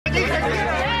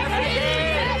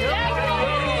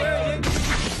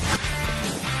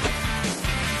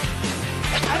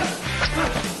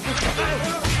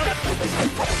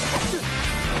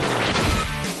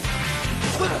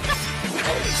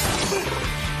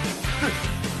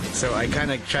So I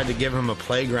kind of tried to give him a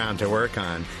playground to work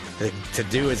on, to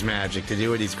do his magic, to do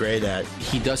what he's great at.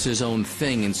 He does his own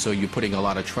thing, and so you're putting a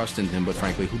lot of trust in him, but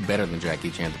frankly, who better than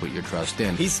Jackie Chan to put your trust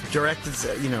in? He's directed,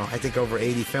 you know, I think over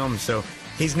 80 films, so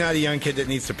he's not a young kid that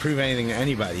needs to prove anything to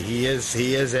anybody. He is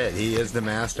it. He is the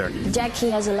master. Jackie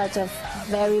has a lot of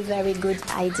very, very good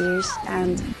ideas,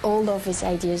 and all of his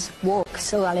ideas work,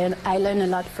 so I learn a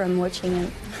lot from watching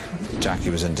him. Jackie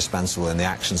was indispensable in the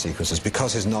action sequences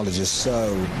because his knowledge is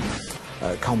so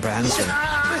comprehensive.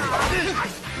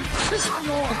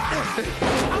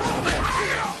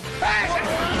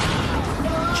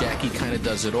 Jackie kind of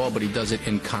does it all, but he does it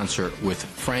in concert with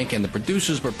Frank and the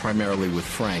producers, but primarily with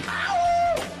Frank.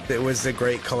 It was a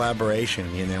great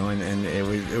collaboration, you know, and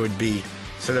it would be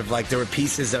sort of like there were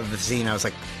pieces of the scene. I was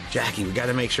like, Jackie, we got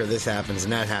to make sure this happens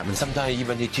and that happens. Sometimes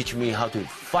even they teach me how to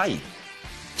fight.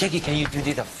 Jackie, can you do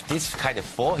this kind of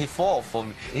fall? He fall for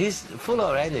me. He's full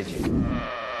of energy.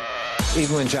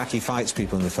 Even when Jackie fights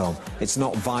people in the film, it's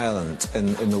not violent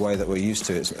in the way that we're used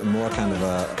to. It's more kind of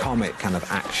a comic kind of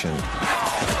action.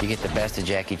 You get the best of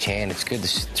Jackie Chan, it's good to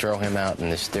throw him out in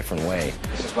this different way.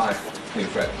 This is my new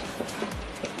friend.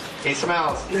 He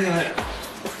smells.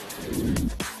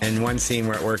 And one scene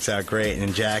where it works out great,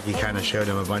 and Jackie kind of showed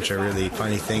him a bunch of really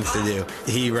funny things to do.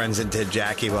 He runs into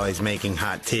Jackie while he's making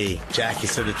hot tea. Jackie,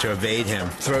 sort of to evade him,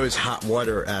 throws hot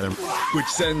water at him, which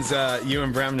sends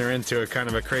Ewan Bremner into a kind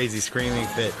of a crazy screaming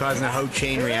fit, causing a whole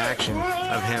chain reaction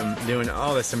of him doing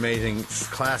all this amazing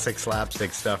classic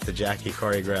slapstick stuff that Jackie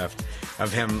choreographed,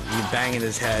 of him banging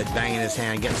his head, banging his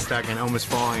hand, getting stuck, and almost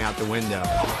falling out the window.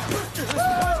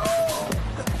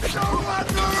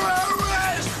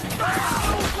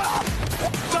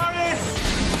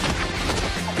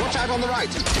 Watch out on the right.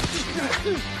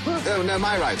 Oh, no,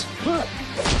 my right.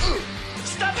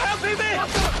 Stop helping me!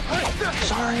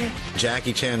 Sorry.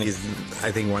 Jackie Chan is,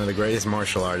 I think, one of the greatest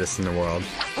martial artists in the world.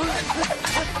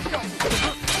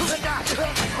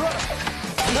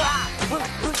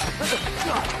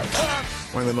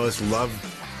 One of the most loved,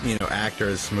 you know,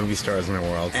 actors, movie stars in the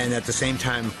world. And at the same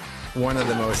time, one of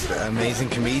the most amazing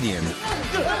comedians.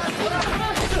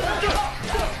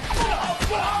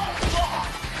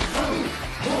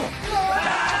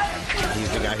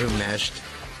 He's the guy who meshed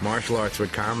martial arts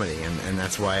with comedy, and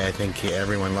that's why I think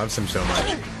everyone loves him so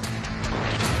much.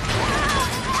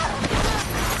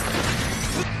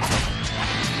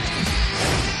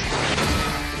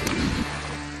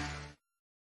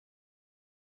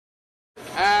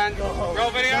 And roll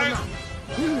video.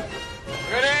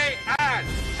 Ready, and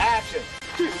action.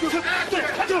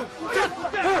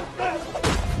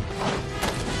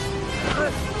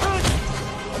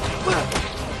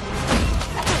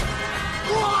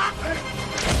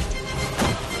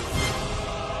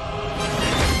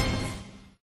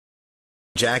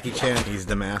 Jackie Chan, he's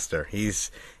the master.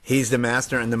 He's the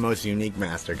master and the most unique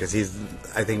master, because he's,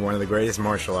 I think, one of the greatest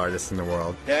martial artists in the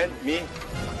world. Then me.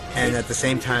 And at the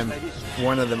same time,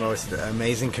 one of the most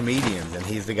amazing comedians, and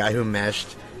he's the guy who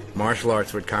meshed martial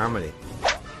arts with comedy.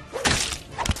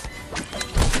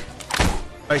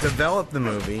 I developed the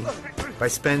movie by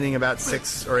spending about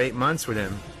 6 or 8 months with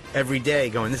him every day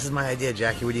going, this is my idea,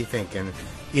 Jackie, what do you think? And,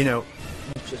 you know,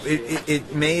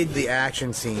 it made the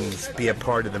action scenes be a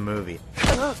part of the movie.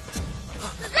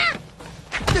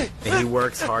 He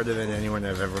works harder than anyone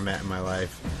I've ever met in my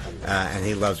life, and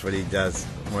he loves what he does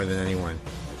more than anyone.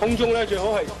 And he's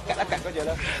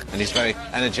very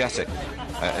energetic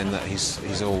in that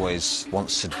he's always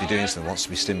wants to be doing something, wants to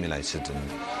be stimulated,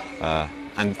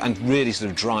 and really sort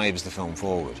of drives the film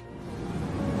forward.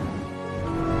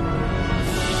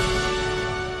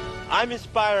 I'm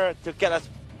inspired to get us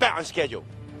back on schedule.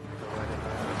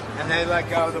 And they let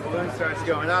go, the balloon starts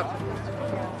going up.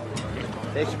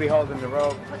 They should be holding the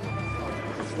rope.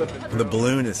 The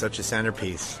balloon is such a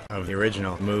centerpiece of the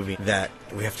original movie that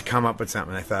we have to come up with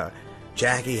something. I thought,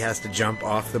 Jackie has to jump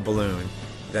off the balloon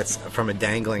that's from a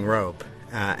dangling rope,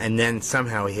 and then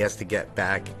somehow he has to get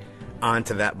back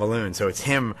onto that balloon. So it's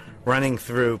him running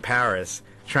through Paris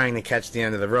trying to catch the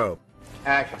end of the rope.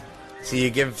 Action. So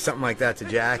you give something like that to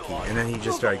Jackie, and then he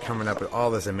just started coming up with all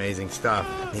this amazing stuff.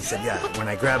 And he said, yeah, when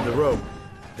I grab the rope,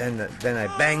 then I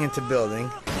bang into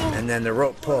building, and then the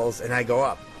rope pulls, and I go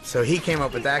up. So he came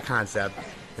up with that concept,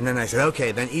 and then I said,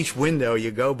 okay, then each window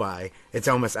you go by, it's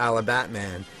almost a la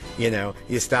Batman. You know,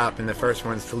 you stop, and the first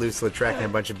one's Toulouse-Lautrec and a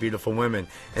bunch of beautiful women.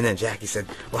 And then Jackie said,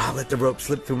 well, I'll let the rope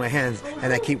slip through my hands,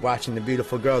 and I keep watching the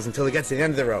beautiful girls until it gets to the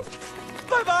end of the rope.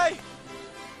 Bye-bye!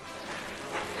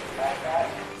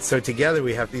 So together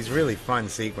we have these really fun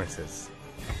sequences.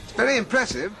 It's very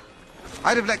impressive.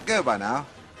 I'd have let go by now.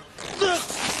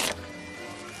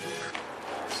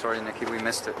 Sorry, Nicky, we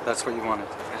missed it. That's what you wanted.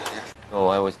 Oh,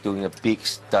 I was doing a big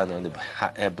stunt on the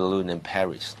air balloon in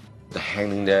Paris.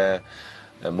 Hanging there,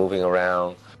 moving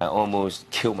around. I almost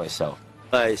killed myself.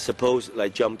 I suppose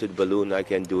like jump to the balloon I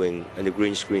can do in the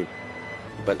green screen,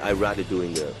 but I rather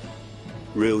doing the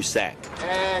real set.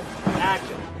 And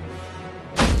action.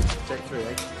 Take 3,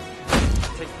 eh?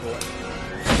 Take 4.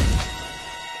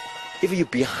 If you're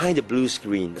behind the blue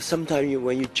screen, sometimes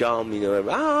when you jump,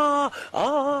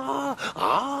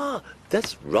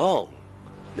 that's wrong.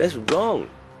 That's wrong.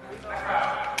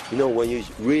 When you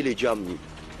really jump, you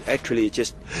actually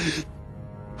just...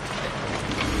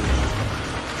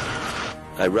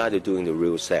 I'd rather doing the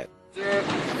real set.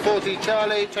 40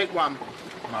 Charlie, take 1.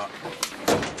 Mark.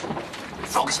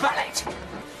 Focus balance.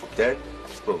 Then,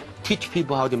 boom. Teach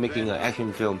people how to making an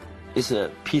action film. It's a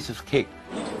piece of cake.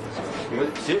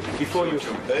 Before you...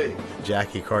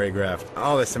 Jackie choreographed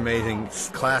all this amazing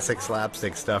classic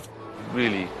slapstick stuff.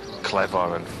 Really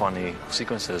clever and funny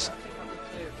sequences.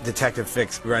 Detective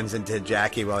Fix runs into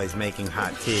Jackie while he's making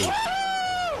hot tea.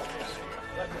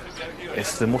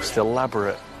 It's the most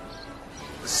elaborate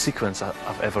sequence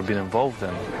I've ever been involved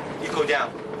in. You go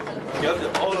down. You have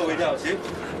to all the way down, see?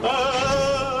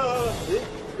 See?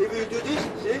 If you do this,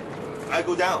 see? I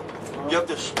go down. You have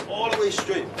to all the way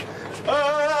straight.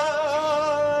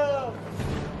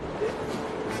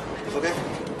 Okay?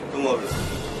 Don't worry.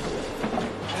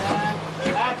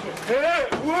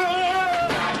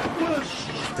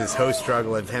 This whole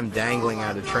struggle of him dangling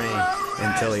out a train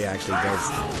until he actually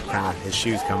does his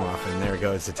shoes come off, and there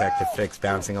goes Detective Fix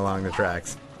bouncing along the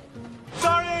tracks.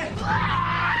 Sorry!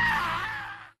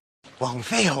 Wang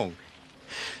Feihong,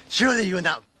 surely you're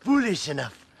not foolish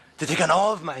enough to take on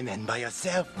all of my men by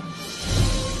yourself.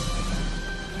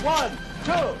 1,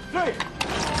 2, 3.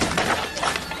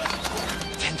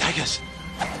 10 tigers.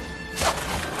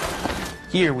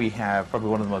 Here we have probably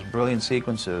one of the most brilliant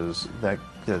sequences that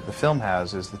the film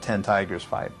has is the 10 Tigers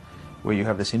fight, where you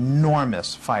have this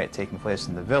enormous fight taking place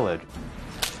in the village.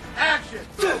 Action!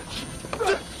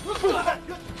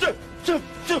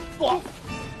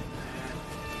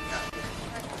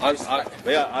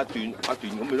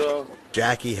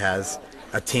 Jackie has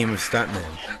a team of stuntmen,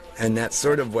 and that's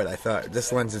sort of what I thought.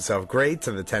 This lends itself great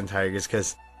to the 10 Tigers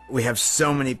because we have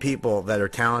so many people that are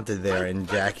talented there in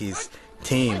Jackie's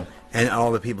team and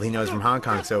all the people he knows from Hong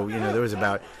Kong. So, there was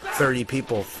about 30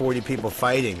 people, 40 people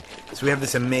fighting. So we have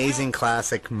this amazing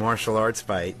classic martial arts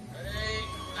fight.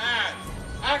 And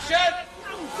action!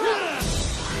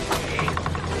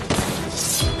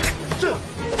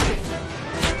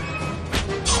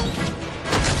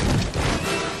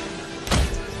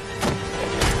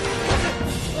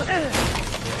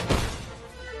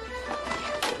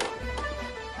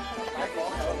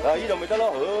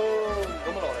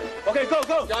 Okay, go,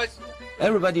 go!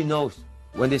 Everybody knows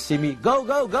when they see me, go,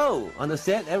 go, go. On the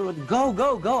set, everybody, go,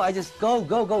 go, go. I just go,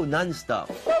 go, go, non-stop.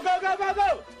 Go, go, go, go,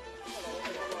 go!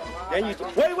 Then you...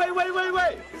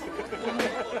 Wait!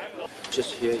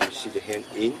 Just here, you see the hand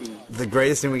in. The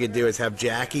greatest thing we could do is have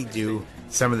Jackie do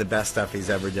some of the best stuff he's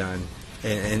ever done.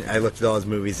 And I looked at all his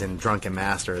movies, and Drunken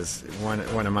Master is one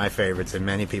of my favorites and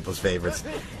many people's favorites.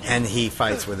 And he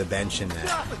fights with a bench in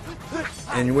that.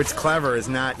 And what's clever is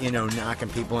not, knocking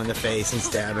people in the face and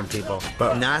stabbing people,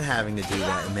 but not having to do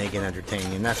that and make it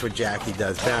entertaining. And that's what Jackie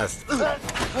does best.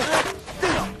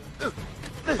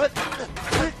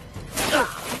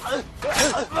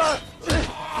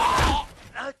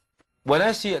 When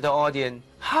I see the audience,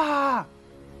 ha!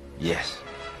 Yes,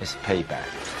 it's payback.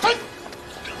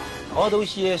 All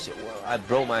those years, I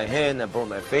broke my hand, I broke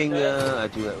my finger, I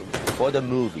do it for the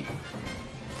movie.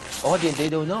 Audience, they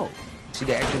don't know. See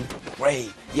the action?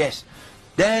 Great, yes.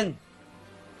 Then,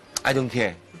 I don't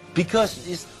care. Because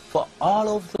it's for all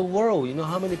over the world. You know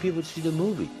how many people see the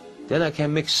movie? Then I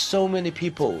can make so many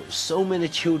people, so many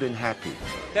children happy.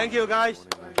 Thank you, guys.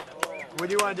 What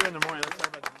do you want to do in the morning?